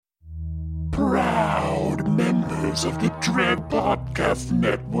Proud members of the Dread Podcast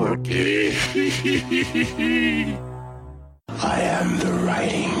Network. I am the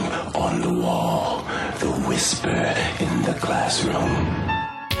writing on the wall, the whisper in the classroom.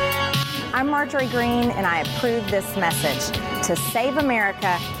 I'm Marjorie Green, and I approve this message to save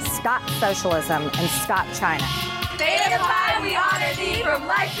America, stop socialism, and stop China. State of Pi, we honor thee from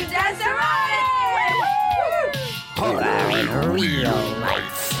life to death, Horror in real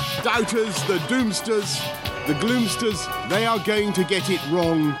life. Doubters, the doomsters, the gloomsters, they are going to get it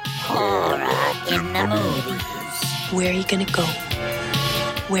wrong. Horror in the movies. Where are you gonna go?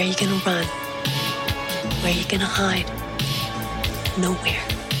 Where are you gonna run? Where are you gonna hide? Nowhere.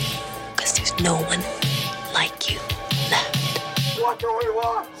 Because there's no one like you left. What do we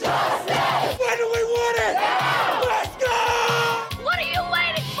want? Justice! When do we want it? Now! Let's go! What are you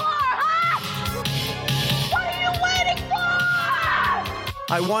waiting for, huh? What are you waiting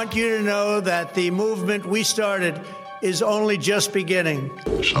for? I want you to know that the movement we started is only just beginning.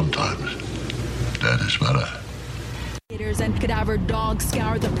 Sometimes that is better. And cadaver dogs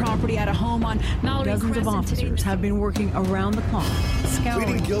scoured the property at a home on Mallory Dozens of officers have been working around the clock.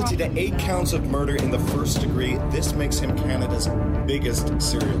 Pleading guilty to 8 counts of murder in the first degree, this makes him Canada's biggest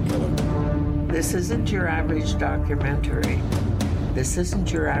serial killer. This isn't your average documentary. This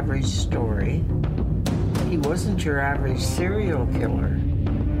isn't your average story. He wasn't your average serial killer.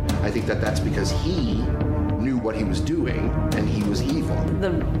 I think that's because he knew what he was doing, and he was evil. The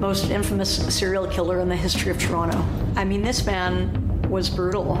most infamous serial killer in the history of Toronto. I mean, this man was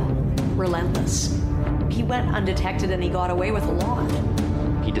brutal, relentless. He went undetected and he got away with a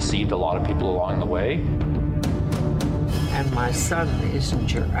lot. He deceived a lot of people along the way. And my son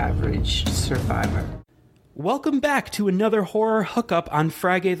isn't your average survivor. Welcome back to another Horror Hookup on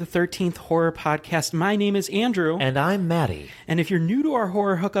Friday the 13th Horror Podcast. My name is Andrew. And I'm Maddie. And if you're new to our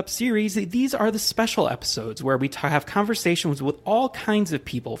Horror Hookup series, these are the special episodes where we have conversations with all kinds of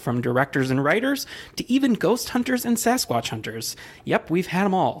people, from directors and writers to even ghost hunters and Sasquatch hunters. Yep, we've had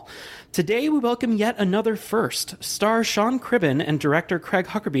them all. Today we welcome yet another first, star Sean Cribbin and director Craig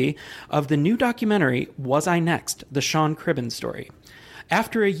Huckerby of the new documentary, Was I Next? The Sean Cribbin Story.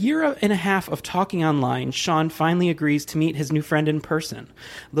 After a year and a half of talking online, Sean finally agrees to meet his new friend in person.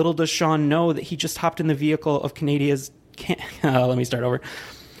 Little does Sean know that he just hopped in the vehicle of Canada's... let me start over.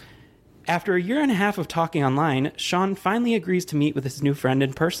 After a year and a half of talking online, Sean finally agrees to meet with his new friend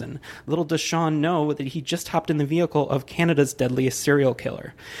in person. Little does Sean know that he just hopped in the vehicle of Canada's deadliest serial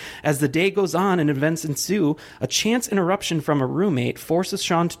killer. As the day goes on and events ensue, a chance interruption from a roommate forces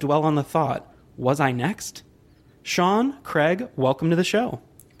Sean to dwell on the thought, was I next? Sean, Craig, welcome to the show.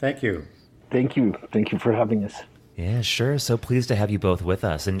 Thank you. Thank you. Thank you for having us. Yeah, sure. So pleased to have you both with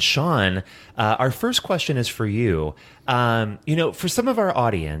us. And Sean, our first question is for you. For some of our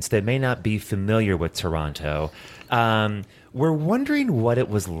audience that may not be familiar with Toronto, we're wondering what it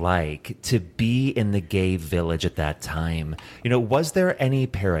was like to be in the gay village at that time. Was there any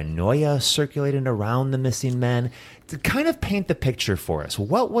paranoia circulating around the missing men? To kind of paint the picture for us,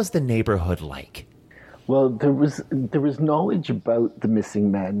 what was the neighborhood like? Well, there was knowledge about the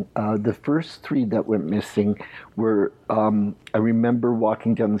missing men. The first 3 that went missing were, I remember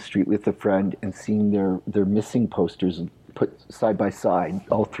walking down the street with a friend and seeing their missing posters put side by side,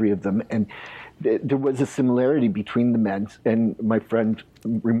 all 3 of them. And there was a similarity between the men. And my friend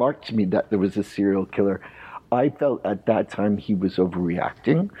remarked to me that there was a serial killer. I felt at that time he was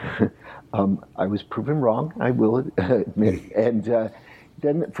overreacting. I was proven wrong, I will admit. And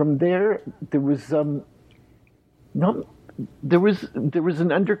then from there was there was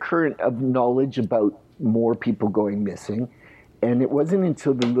an undercurrent of knowledge about more people going missing, and it wasn't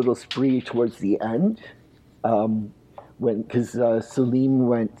until the little spree towards the end, because Salim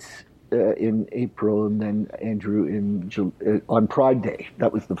went in April and then Andrew on Pride Day.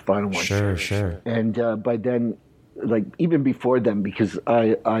 That was the final one. Sure. And by then, like even before then, because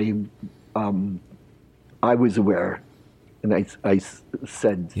I was aware, and I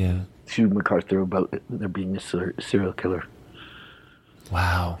said. Yeah. To MacArthur about there being a serial killer.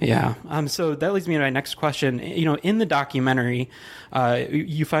 Wow. Yeah. So that leads me to my next question. In the documentary,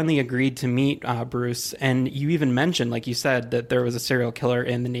 you finally agreed to meet Bruce, and you even mentioned, like you said, that there was a serial killer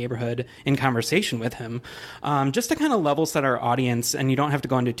in the neighborhood in conversation with him. Just to kind of level set our audience, and you don't have to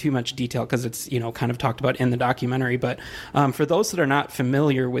go into too much detail because it's, kind of talked about in the documentary, but for those that are not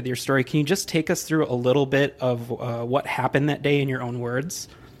familiar with your story, can you just take us through a little bit of what happened that day in your own words?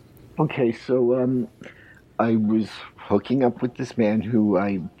 Okay, so I was hooking up with this man who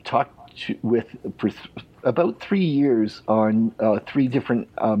I talked with for about 3 years on 3 different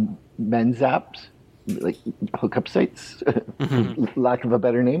men's apps. like hookup sites, for lack of a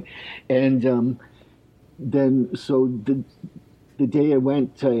better name. And then, so the day I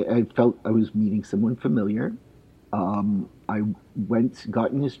went, I felt I was meeting someone familiar. I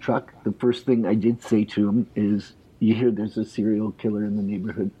got in his truck. The first thing I did say to him is, you hear there's a serial killer in the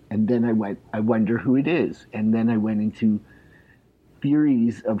neighborhood. And then I wonder who it is. And then I went into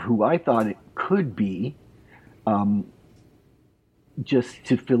theories of who I thought it could be, just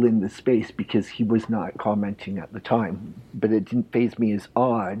to fill in the space, because he was not commenting at the time. But it didn't faze me as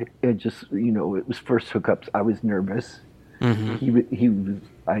odd. It just, it was first hookups. I was nervous. He was,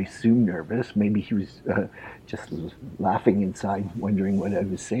 I assume, nervous. Maybe he was just laughing inside, wondering what I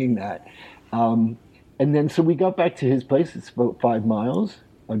was saying that. And then, so we got back to his place. It's about 5 miles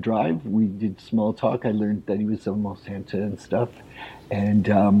a drive. We did small talk. I learned that he was almost Santa and stuff.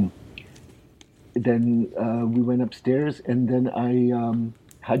 And then we went upstairs, and then I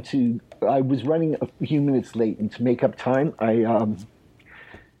was running a few minutes late, and to make up time, I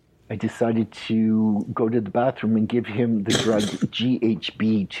decided to go to the bathroom and give him the drug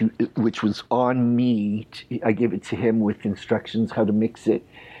GHB, which was on me. I gave it to him with instructions how to mix it.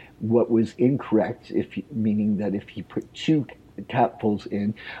 What was incorrect, meaning that if he put 2 capfuls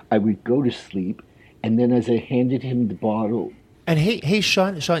in, I would go to sleep. And then as I handed him the bottle... And hey,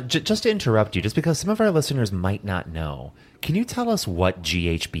 Sean, just to interrupt you, just because some of our listeners might not know, can you tell us what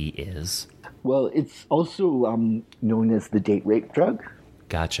GHB is? Well, it's also known as the date rape drug.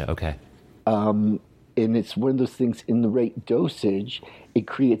 Gotcha, okay. And it's one of those things, in the right dosage, it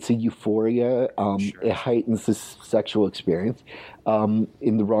creates a euphoria, it heightens the sexual experience.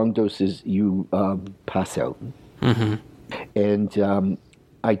 In the wrong doses, you pass out. And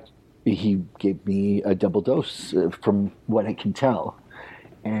he gave me a double dose, from what I can tell.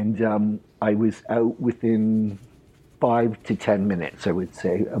 And I was out within 5 to 10 minutes, I would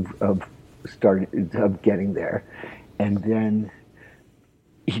say, of getting there. And then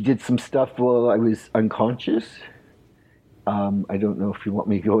he did some stuff while I was unconscious. I don't know if you want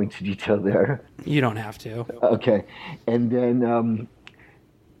me to go into detail there. You don't have to. Okay. And then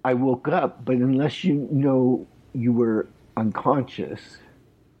I woke up, but unless you know you were unconscious,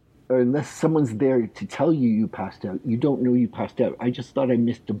 or unless someone's there to tell you passed out, you don't know you passed out. I just thought I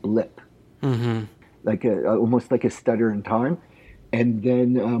missed a blip. Like almost like a stutter in time. And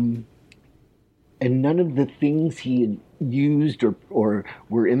then, and none of the things he had used or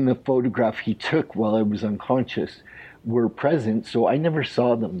were in the photograph he took while I was unconscious were present, so I never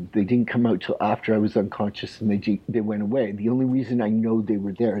saw them. They didn't come out till after I was unconscious, and they went away. The only reason I know they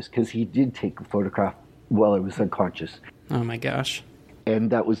were there is because he did take a photograph while I was unconscious. Oh my gosh. And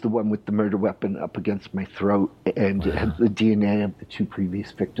that was the one with the murder weapon up against my throat, and it had the DNA of the 2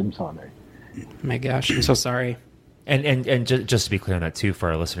 previous victims on it. Oh my gosh, I'm so sorry. And just to be clear on that too for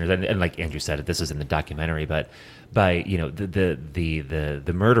our listeners, and like Andrew said, this is in the documentary, but by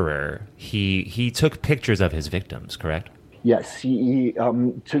the murderer, he took pictures of his victims, correct? Yes, he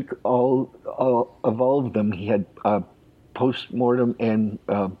took all of them. He had post-mortem and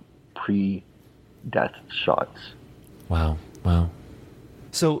pre-death shots. Wow.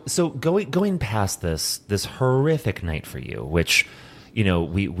 So going past this horrific night for you, which,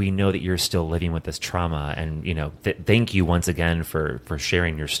 we know that you're still living with this trauma, and, thank you once again for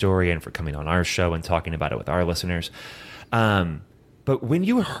sharing your story and for coming on our show and talking about it with our listeners. But when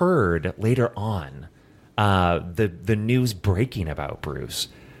you heard later on the news breaking about Bruce,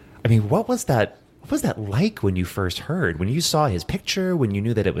 I mean, what was that like when you first heard, when you saw his picture, when you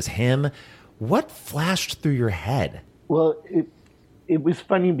knew that it was him? What flashed through your head? Well, it was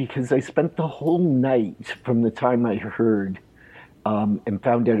funny because I spent the whole night from the time I heard and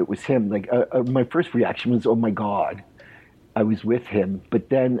found out it was him. Like, my first reaction was, oh my God, I was with him. But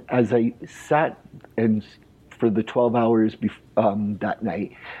then as I sat and for the 12 hours that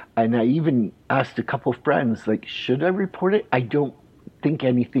night, and I even asked a couple friends, like, should I report it? I don't think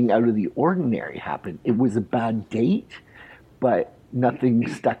anything out of the ordinary happened. It was a bad date, but nothing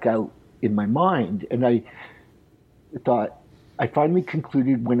stuck out in my mind. And I thought, I finally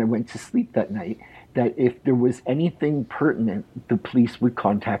concluded when I went to sleep that night that if there was anything pertinent, the police would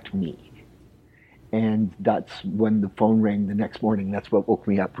contact me. And that's when the phone rang the next morning. That's what woke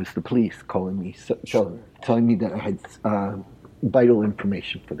me up, was the police calling me, telling me that I had vital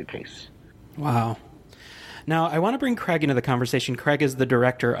information for the case. Wow. Now, I want to bring Craig into the conversation. Craig is the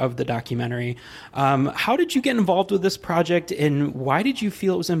director of the documentary. How did you get involved with this project, and why did you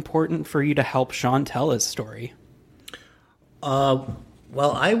feel it was important for you to help Sean tell his story? Well,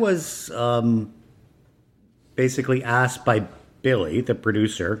 I was basically asked by Billy, the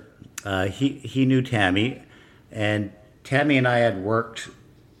producer. He knew Tammy, and Tammy and I had worked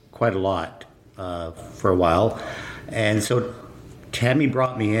quite a lot for a while. And so Tammy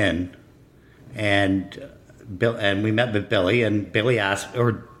brought me in, and we met with Billy, and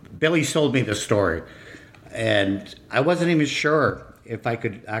Billy sold me the story. And I wasn't even sure if I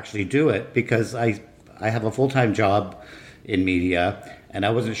could actually do it, because I have a full-time job in media, and I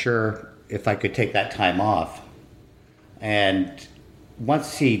wasn't sure if I could take that time off. And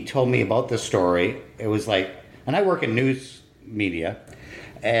once he told me about the story, it was like, and I work in news media,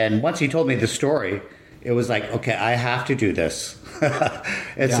 and once he told me the story, it was like, okay, I have to do this.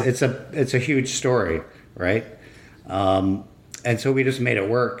 It's a huge story, right? And so we just made it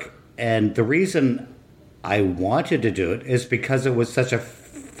work. And the reason I wanted to do it is because it was such a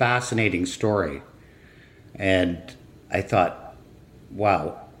fascinating story. And I thought,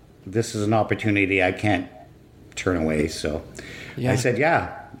 wow, this is an opportunity I can't turn away. So I said,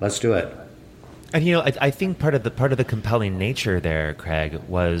 yeah, let's do it. And I think part of the compelling nature there, Craig,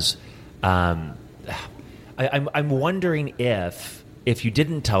 was I'm wondering if you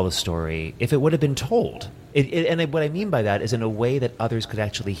didn't tell the story, if it would have been told. And what I mean by that is in a way that others could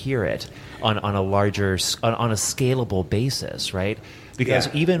actually hear it on a larger, on a scalable basis, right?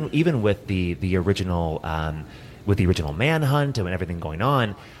 Because even with the original manhunt and everything going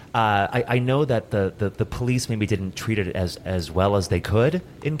on, I know that the police maybe didn't treat it as well as they could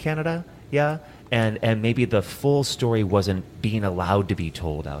in Canada, and maybe the full story wasn't being allowed to be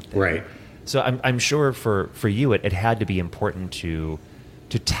told out there, right? So I'm sure for you it had to be important to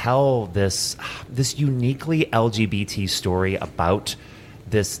tell this uniquely LGBT story about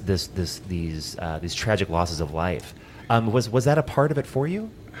these tragic losses of life. Was that a part of it for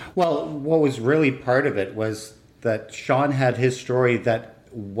you? Well, what was really part of it was that Sean had his story that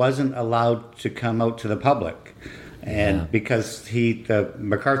wasn't allowed to come out to the public, and because the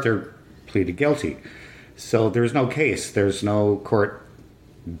McArthur pleaded guilty, so there's no case, there's no court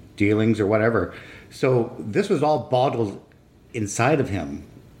dealings or whatever. So this was all bottled inside of him,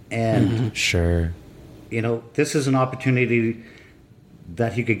 and sure, this is an opportunity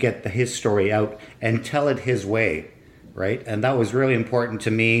that he could get his story out and tell it his way, right? And that was really important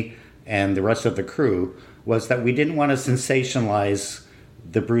to me and the rest of the crew, was that we didn't want to sensationalize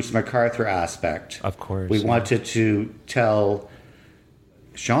the Bruce McArthur aspect. Of course, we wanted to tell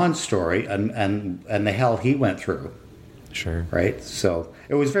Sean's story and the hell he went through. Sure, right? So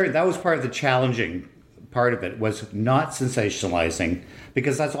it was that was part of the challenging part of it, was not sensationalizing,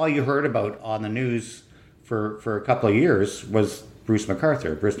 because that's all you heard about on the news for a couple of years was Bruce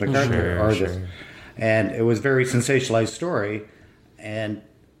McArthur, this, and it was a very sensationalized story, and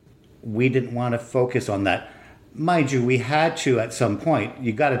we didn't want to focus on that. Mind you, we had to at some point.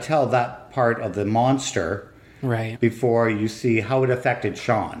 You got to tell that part of the monster, right, before you see how it affected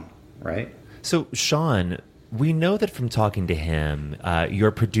Sean, right? So Sean, we know that from talking to him,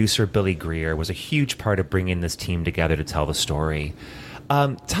 your producer, Billy Greer, was a huge part of bringing this team together to tell the story.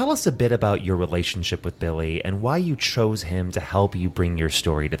 Tell us a bit about your relationship with Billy and why you chose him to help you bring your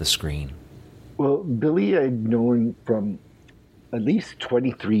story to the screen. Well, Billy I'd known from at least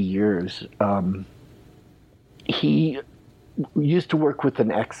 23 years. He used to work with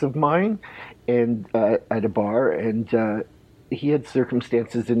an ex of mine and at a bar, and he had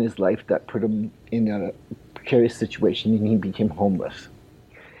circumstances in his life that put him in a precarious situation, and he became homeless.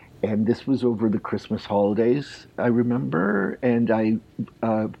 And this was over the Christmas holidays, I remember, and I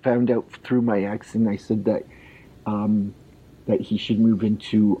found out through my ex, and I said that he should move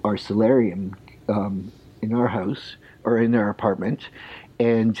into our solarium in our house, or in our apartment,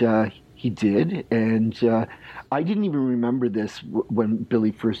 and he did, and I didn't even remember this when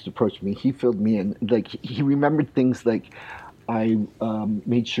Billy first approached me. He filled me in. Like, he remembered things like I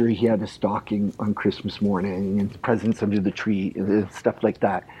made sure he had a stocking on Christmas morning and presents under the tree and stuff like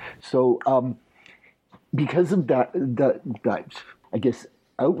that. So because of that I guess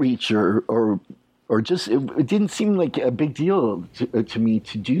outreach or just it didn't seem like a big deal to me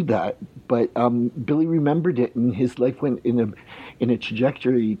to do that. But Billy remembered it, and his life went in a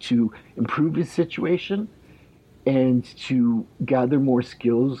trajectory to improve his situation and to gather more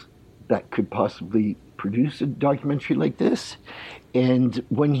skills that could possibly produce a documentary like this. And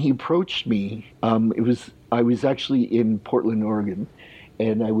when he approached me, I was actually in Portland, Oregon,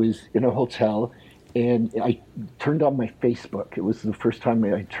 and I was in a hotel, and I turned on my Facebook. It was the first time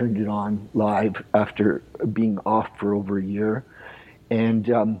I turned it on live after being off for over a year. And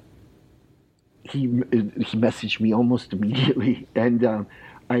he messaged me almost immediately, and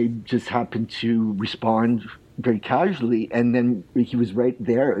I just happened to respond very casually, and then he was right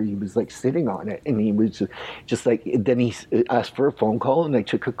there. He was like sitting on it, and he was just like, then he asked for a phone call, and I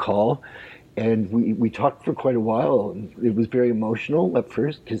took a call, and we talked for quite a while, and it was very emotional at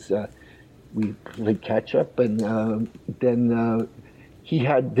first because we played catch up, and then he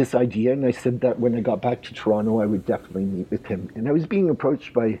had this idea, and I said that when I got back to Toronto, I would definitely meet with him. And I was being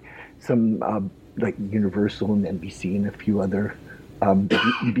approached by some like Universal and NBC and a few other.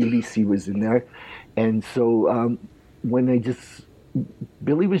 BBC was in there, and so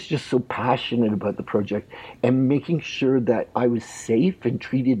Billy was just so passionate about the project and making sure that I was safe and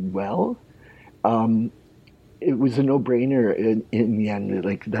treated well. It was a no-brainer in the end,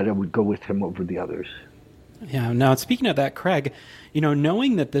 like that I would go with him over the others. Yeah. Now, speaking of that, Craig,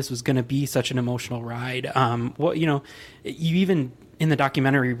 knowing that this was going to be such an emotional ride, you even in the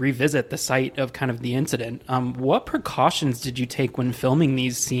documentary revisit the site of kind of the incident. What precautions did you take when filming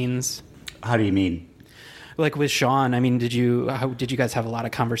these scenes? How do you mean? Like with Sean, I mean, did you guys have a lot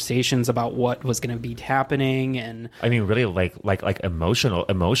of conversations about what was going to be happening? And I mean, really, like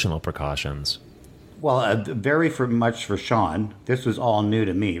emotional precautions. Well, very much for Sean. This was all new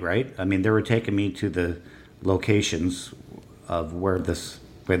to me, right? I mean, they were taking me to the locations of where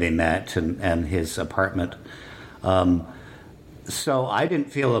they met and his apartment. So I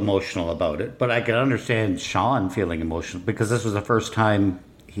didn't feel emotional about it, but I could understand Sean feeling emotional because this was the first time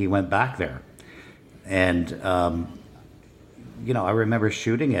he went back there. And, I remember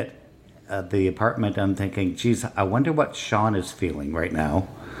shooting it at the apartment. I'm thinking, geez, I wonder what Sean is feeling right now.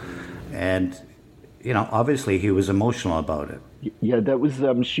 And, obviously he was emotional about it. Yeah, that was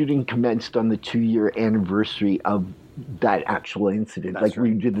shooting commenced on the 2-year anniversary of that actual incident. That's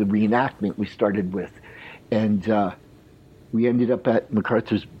right. We did the reenactment we started with. And we ended up at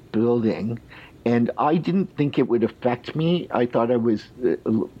McArthur's building. And I didn't think it would affect me. I thought I was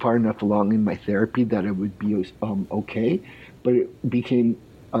far enough along in my therapy that I would be okay. But it became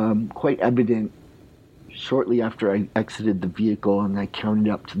quite evident shortly after I exited the vehicle and I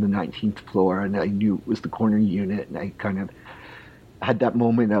counted up to the 19th floor and I knew it was the corner unit, and I kind of had that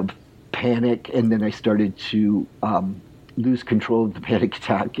moment of panic, and then I started to lose control of the panic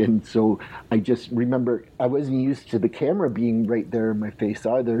attack. And so I just remember I wasn't used to the camera being right there in my face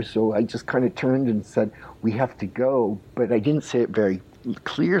either, so I just kind of turned and said, "We have to go," but I didn't say it very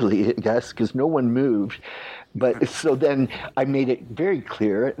clearly, I guess, because no one moved. But so then I made it very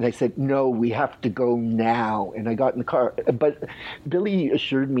clear, and I said, "No, we have to go now." And I got in the car. But Billy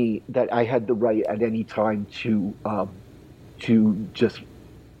assured me that I had the right at any time to just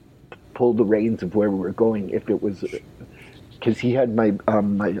pull the reins of where we were going if it was, because he had my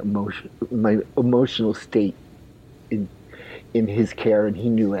emotional state in his care, and he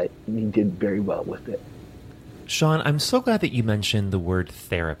knew it, and he did very well with it. Sean, I'm so glad that you mentioned the word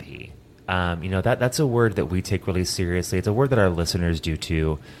therapy. That's a word that we take really seriously. It's a word that our listeners do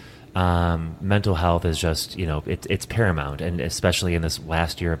too. Mental health is just, it's paramount. And especially in this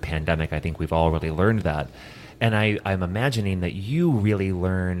last year of pandemic, I think we've all really learned that. And I'm imagining that you really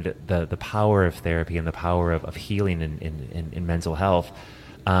learned the power of therapy and the power of healing in mental health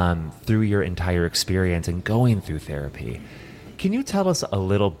through your entire experience and going through therapy. Can you tell us a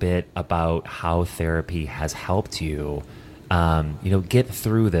little bit about how therapy has helped you get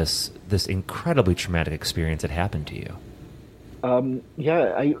through this incredibly traumatic experience that happened to you?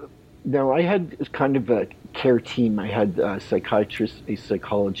 I had kind of a care team. I had a psychiatrist, a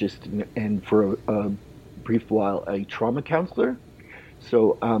psychologist, and for a brief while, a trauma counselor.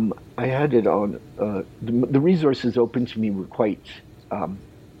 So I had it on. The resources open to me were quite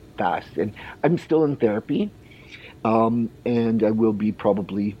fast, and I'm still in therapy, and I will be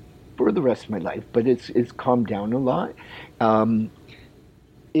probably for the rest of my life. But it's calmed down a lot.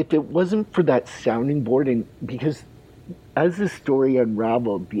 If it wasn't for that sounding board, and because as the story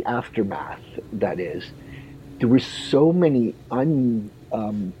unraveled, the aftermath, that is, there were so many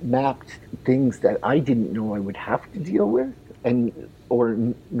unmapped things that I didn't know I would have to deal with,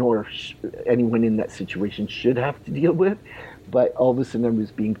 nor anyone in that situation should have to deal with. But all of a sudden I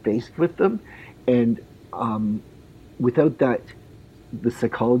was being faced with them, and without that, the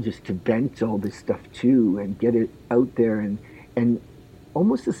psychologist to vent all this stuff too and get it out there, and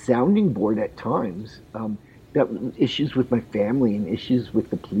almost a sounding board at times. That issues with my family and issues with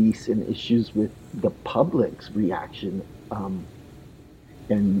the police and issues with the public's reaction,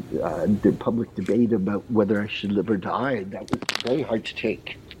 and the public debate about whether I should live or die. That was very hard to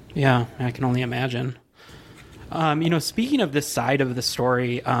take. Yeah, I can only imagine. Speaking of this side of the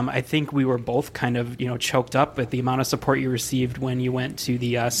story, I think we were both kind of, choked up with the amount of support you received when you went to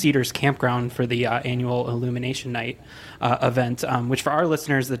the Cedars Campground for the annual Illumination Night event, which for our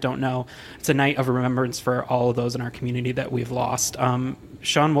listeners that don't know, it's a night of remembrance for all of those in our community that we've lost.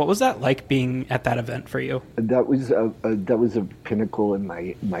 Sean, what was that like being at that event for you? That was a pinnacle in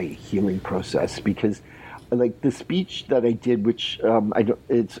my healing process, because like the speech that I did, which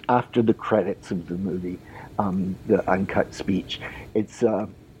it's after the credits of the movie, the uncut speech. It's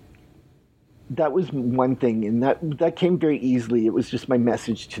that was one thing, and that came very easily. It was just my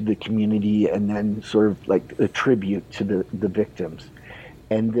message to the community, and then sort of like a tribute to the victims.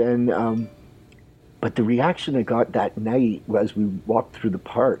 And then, but the reaction I got that night as we walked through the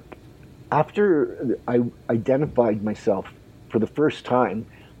park, after I identified myself for the first time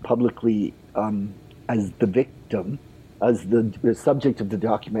publicly as the victim, as the subject of the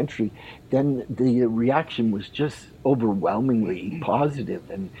documentary, then the reaction was just overwhelmingly positive,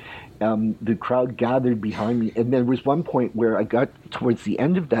 and the crowd gathered behind me. And there was one point where I got towards the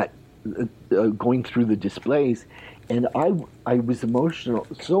end of that, going through the displays, and I was emotional,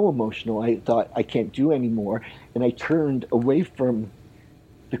 so emotional, I thought I can't do anymore, and I turned away from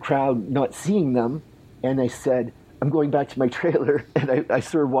the crowd, not seeing them, and I said, I'm going back to my trailer, and I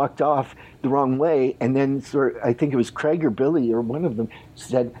sort of walked off the wrong way, and then I think it was Craig or Billy or one of them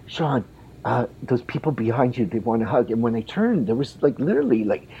said, Sean, those people behind you, they want to hug. And when I turned, there was like literally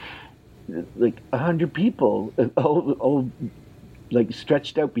like 100 people all like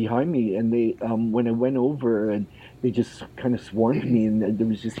stretched out behind me, and they when I went over, and they just kind of swarmed me, and there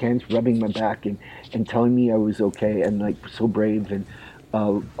was just hands rubbing my back and telling me I was okay, and like so brave, and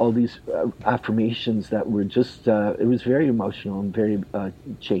all these affirmations that were just, it was very emotional and very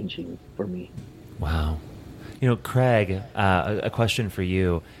changing for me. Wow. Craig, a question for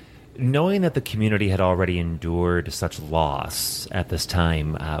you. Knowing that the community had already endured such loss at this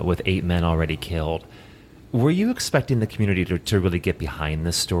time, with 8 men already killed, were you expecting the community to really get behind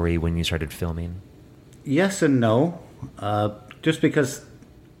this story when you started filming? Yes and no. Just because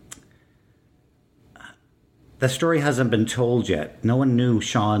the story hasn't been told yet. No one knew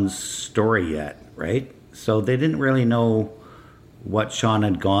Sean's story yet, right? So they didn't really know what Sean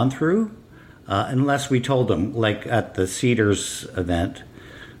had gone through unless we told them, like at the Cedars event.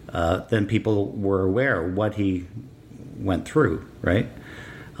 Then people were aware what he went through, right?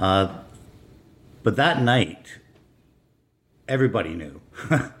 But that night, everybody knew.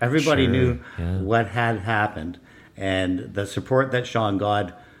 Everybody knew what had happened. And the support that Sean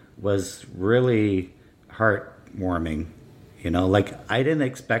got was really heartwarming. Like I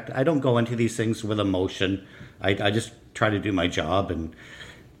don't go into these things with emotion. I just try to do my job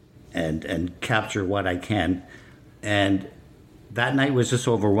and capture what I can. And that night was just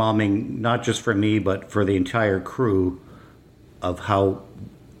overwhelming, not just for me, but for the entire crew, of how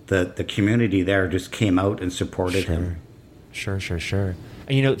the community there just came out and supported him. Sure.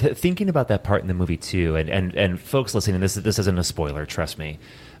 And thinking about that part in the movie too, and folks listening, this isn't a spoiler, trust me.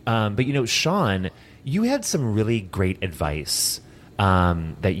 But Sean, you had some really great advice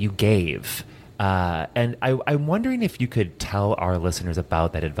that you gave. And I'm wondering if you could tell our listeners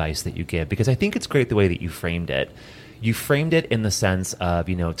about that advice that you give, because I think it's great the way that you framed it. You framed it in the sense of,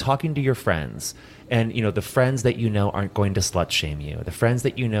 talking to your friends, and, the friends that aren't going to slut shame you, the friends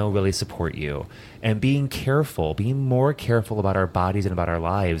that really support you, and being more careful about our bodies and about our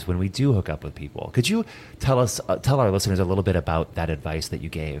lives when we do hook up with people. Could you tell our listeners a little bit about that advice that you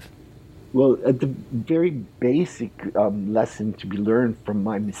gave? Well, the very basic lesson to be learned from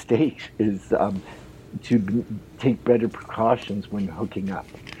my mistakes is to take better precautions when hooking up.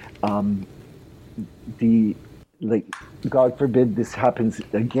 God forbid this happens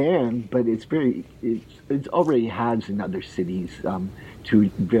again, but it already has in other cities to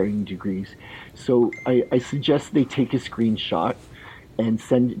varying degrees. So I suggest they take a screenshot and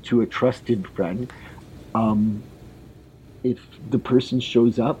send it to a trusted friend. If the person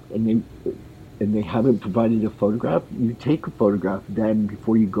shows up and they haven't provided a photograph, you take a photograph then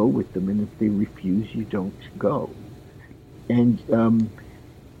before you go with them, and if they refuse, you don't go. And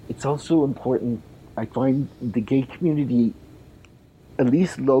it's also important, I find, the gay community, at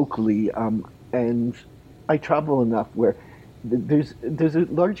least locally, and I travel enough where there's a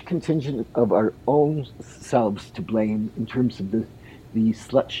large contingent of our own selves to blame in terms of the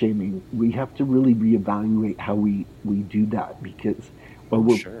slut shaming. We have to really reevaluate how we do that, because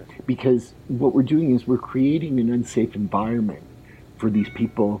because what we're doing is we're creating an unsafe environment for these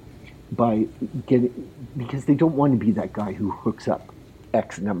people because they don't want to be that guy who hooks up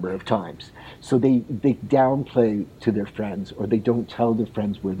X number of times. So they downplay to their friends, or they don't tell their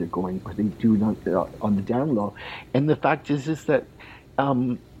friends where they're going, or they do not on the down low. And the fact is that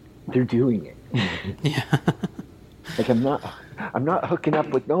they're doing it. Yeah. Like I'm not hooking up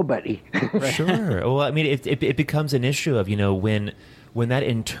with nobody. Sure. Well, I mean, it becomes an issue of, when that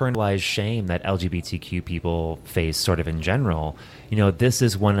internalized shame that LGBTQ people face sort of in general, this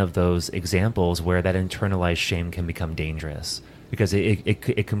is one of those examples where that internalized shame can become dangerous, because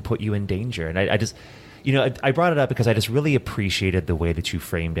it can put you in danger. And I just, I brought it up because I just really appreciated the way that you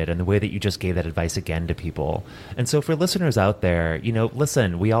framed it and the way that you just gave that advice again to people. And so for listeners out there,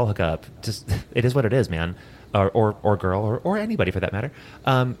 listen, we all hook up. Just it is what it is, man. Or girl, or anybody for that matter.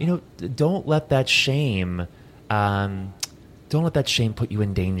 Don't let that shame. Don't let that shame put you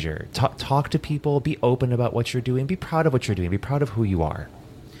in danger. Talk to people. Be open about what you're doing. Be proud of what you're doing. Be proud of who you are.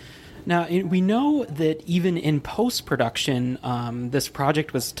 Now, we know that even in post-production, this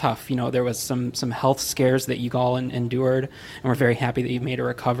project was tough. There was some health scares that you all endured, and we're very happy that you made a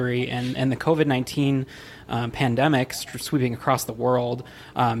recovery. And the COVID-19 pandemic sweeping across the world,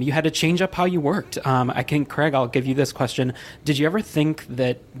 you had to change up how you worked. Craig, I'll give you this question. Did you ever think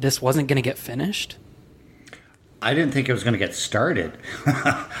that this wasn't going to get finished? I didn't think it was going to get started.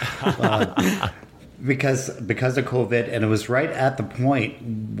 Because of COVID, and it was right at the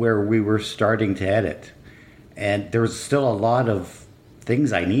point where we were starting to edit. And there was still a lot of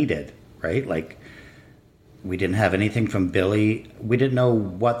things I needed, right? Like, we didn't have anything from Billy. We didn't know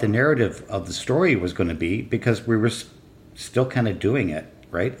what the narrative of the story was going to be because we were still kind of doing it,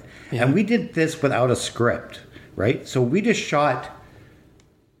 right? Yeah. And we did this without a script, right? So we just shot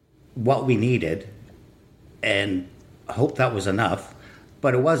what we needed and hoped that was enough,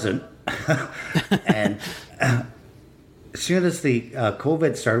 but it wasn't. And as soon as the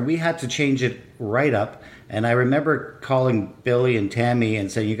COVID started, we had to change it right up. And I remember calling Billy and Tammy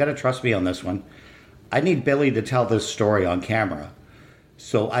and saying, you got to trust me on this one. I need Billy to tell this story on camera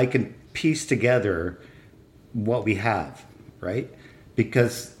so I can piece together what we have, right?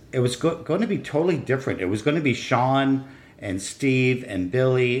 Because it was going to be totally different. It was going to be Sean and Steve and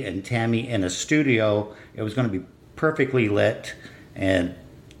Billy and Tammy in a studio. It was going to be perfectly lit and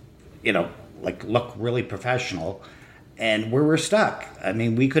look really professional. And we were stuck. I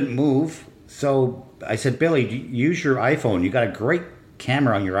mean, we couldn't move. So I said, Billy, use your iPhone. You got a great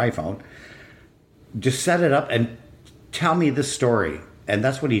camera on your iPhone. Just set it up and tell me the story. And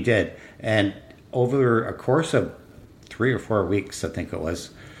that's what he did. And over a course of 3 or 4 weeks, I think it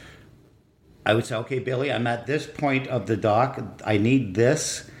was, I would say, okay, Billy, I'm at this point of the doc. I need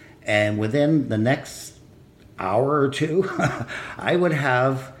this. And within the next hour or two, I would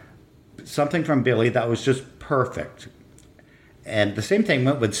have something from Billy that was just perfect. And the same thing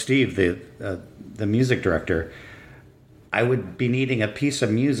went with Steve, the music director. I would be needing a piece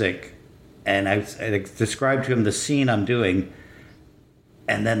of music, and I described to him the scene I'm doing.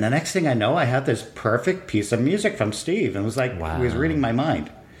 And then the next thing I know, I had this perfect piece of music from Steve. And it was like, wow. He was reading my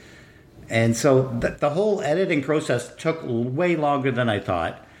mind. And so the whole editing process took way longer than I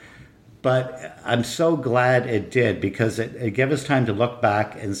thought. But I'm so glad it did, because it gave us time to look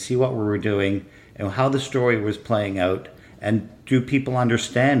back and see what we were doing and how the story was playing out, and do people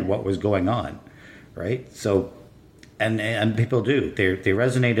understand what was going on, right? So, and people do. They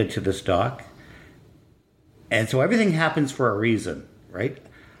resonated to this doc. And so everything happens for a reason, right?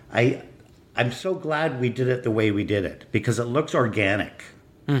 I'm so glad we did it the way we did it, because it looks organic.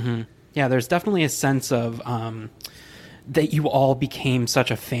 Mm-hmm. Yeah, there's definitely a sense of that you all became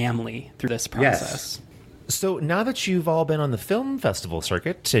such a family through this process. Yes. So now that you've all been on the film festival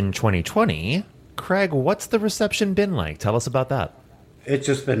circuit in 2020, Craig, what's the reception been like? Tell us about that. It's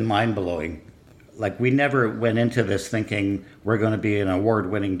just been mind-blowing. Like, we never went into this thinking we're going to be an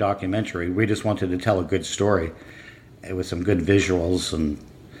award-winning documentary. We just wanted to tell a good story with some good visuals and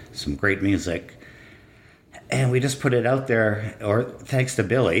some great music. And we just put it out there, or thanks to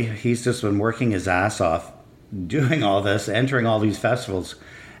Billy. He's just been working his ass off doing all this, entering all these festivals.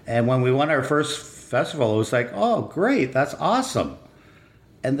 And when we won our first festival, it was like, oh, great, that's awesome.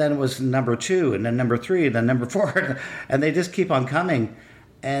 And then it was number 2, and then number 3, and then number 4. And they just keep on coming.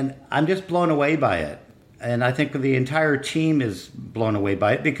 And I'm just blown away by it. And I think the entire team is blown away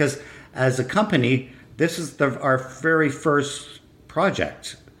by it, because as a company, this is our very first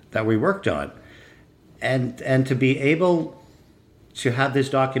project that we worked on. And to be able to have this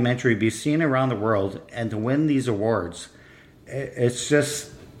documentary be seen around the world and to win these awards, it's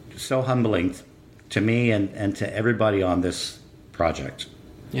just so humbling to me and to everybody on this project.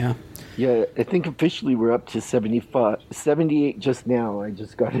 Yeah. Yeah, I think officially we're up to 78 just now. I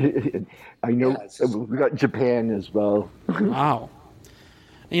just got it. I know we got Japan as well. Wow.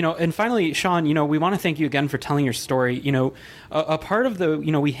 And finally, Sean, we want to thank you again for telling your story. A part of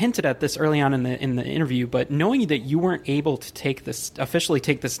we hinted at this early on in the interview, but knowing that you weren't able to officially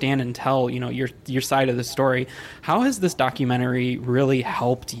take the stand and tell, your side of the story, how has this documentary really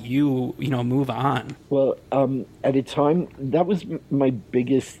helped you, move on? Well, at a time, that was my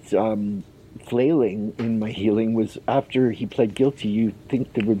biggest flailing in my healing was after he pled guilty, you'd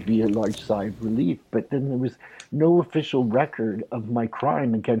think there would be a large sigh of relief, but then there was no official record of my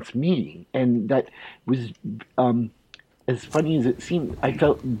crime against me. And that was, as funny as it seemed, I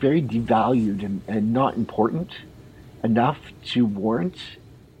felt very devalued and not important enough to warrant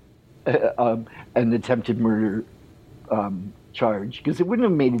an attempted murder charge, because it wouldn't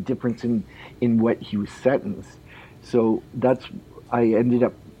have made a difference in what he was sentenced. So I ended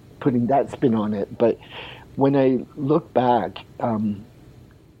up putting that spin on it. But when I look back, I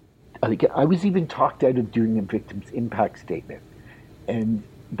was even talked out of doing a victim's impact statement, and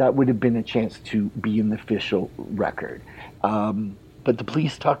that would have been a chance to be in the official record. But the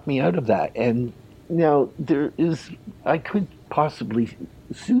police talked me out of that. And now I could possibly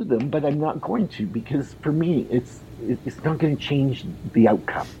sue them, but I'm not going to, because for me, it's not going to change the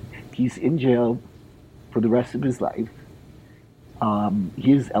outcome. He's in jail for the rest of his life.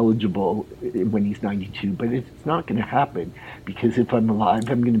 He is eligible when he's 92, but it's not going to happen, because if I'm alive,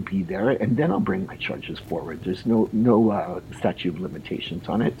 I'm going to be there, and then I'll bring my charges forward. There's no statute of limitations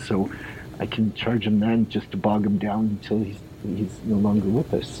on it, so I can charge him then just to bog him down until he's no longer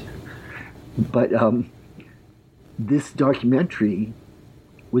with us. But this documentary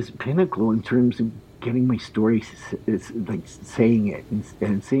was pinnacle in terms of getting my story, like saying it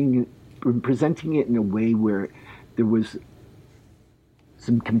and saying it, and presenting it in a way where there was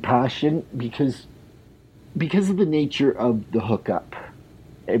some compassion, because of the nature of the hookup.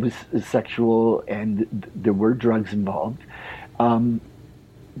 It was sexual and there were drugs involved.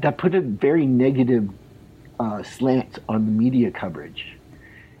 That put a very negative slant on the media coverage.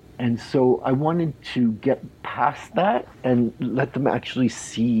 And so I wanted to get past that and let them actually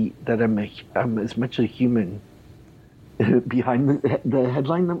see that I'm as much a human behind the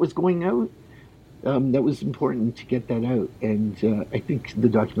headline that was going out. That was important to get that out, and I think the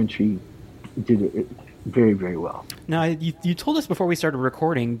documentary did it very, very well. Now, you told us before we started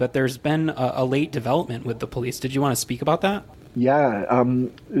recording, but there's been a late development with the police. Did you want to speak about that? Yeah,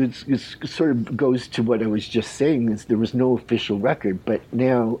 it sort of goes to what I was just saying, is there was no official record, but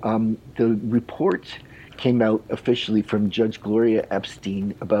now the report came out officially from Judge Gloria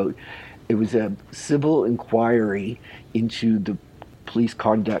Epstein it was a civil inquiry into the police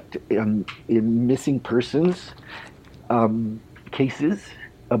conduct in missing persons cases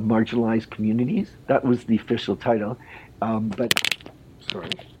of marginalized communities. That was the official title. But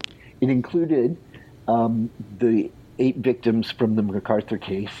it included the 8 victims from the McArthur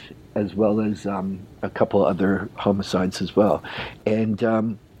case, as well as a couple other homicides as well.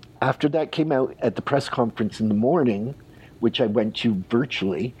 And after that came out at the press conference in the morning, which I went to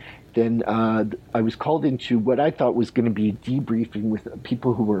virtually, then I was called into what I thought was going to be a debriefing with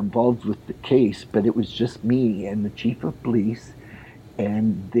people who were involved with the case, but it was just me and the chief of police,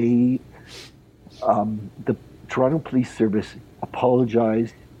 and the Toronto Police Service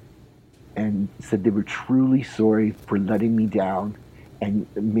apologized and said they were truly sorry for letting me down and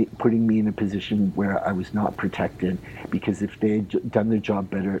putting me in a position where I was not protected, because if they had done their job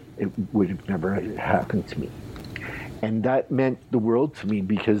better, it would have never happened to me. And that meant the world to me,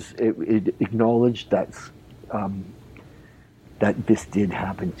 because it acknowledged that this did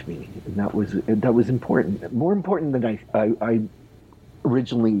happen to me, and that was important, more important than I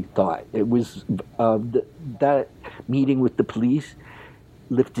originally thought. It was that meeting with the police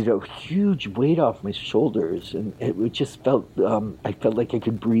lifted a huge weight off my shoulders, and it just felt I felt like I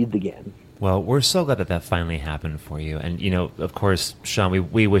could breathe again. Well, we're so glad that finally happened for you. And, of course, Sean,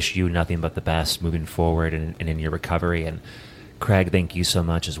 we wish you nothing but the best moving forward and in your recovery. And Craig, thank you so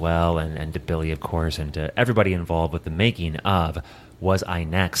much as well. And to Billy, of course, and to everybody involved with the making of Was I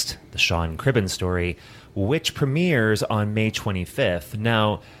Next?, the Sean Cribbin story, which premieres on May 25th.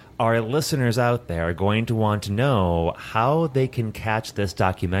 Now, our listeners out there are going to want to know how they can catch this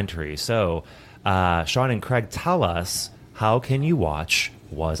documentary. So, Sean and Craig, tell us, how can you watch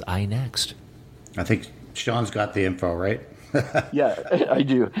Was I Next? I think Sean's got the info, right? Yeah, I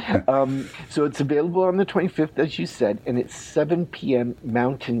do. So it's available on the 25th, as you said, and it's 7 p.m.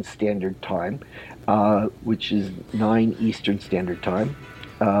 Mountain Standard Time, which is 9 Eastern Standard Time.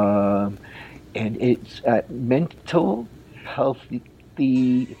 And it's at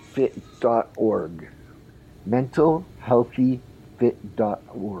mentalhealthyfit.org.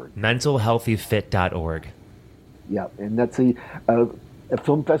 Mentalhealthyfit.org. Mentalhealthyfit.org. Yeah, and that's a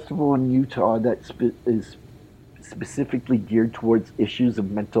film festival in Utah that is specifically geared towards issues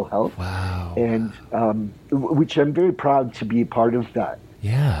of mental health. Wow. And which I'm very proud to be a part of that.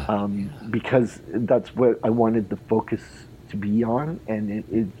 Yeah. Because that's what I wanted the focus to be on, and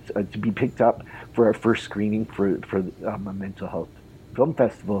it's to be picked up for our first screening for a mental health film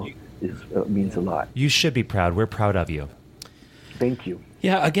festival means a lot. You should be proud. We're proud of you. Thank you.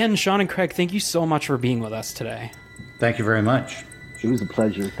 Yeah, again, Sean and Craig, thank you so much for being with us today. Thank you very much. It was a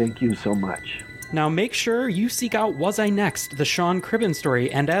pleasure. Thank you so much. Now make sure you seek out Was I Next?, the Sean Cribbin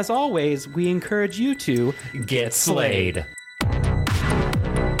story, and as always, we encourage you to get slayed.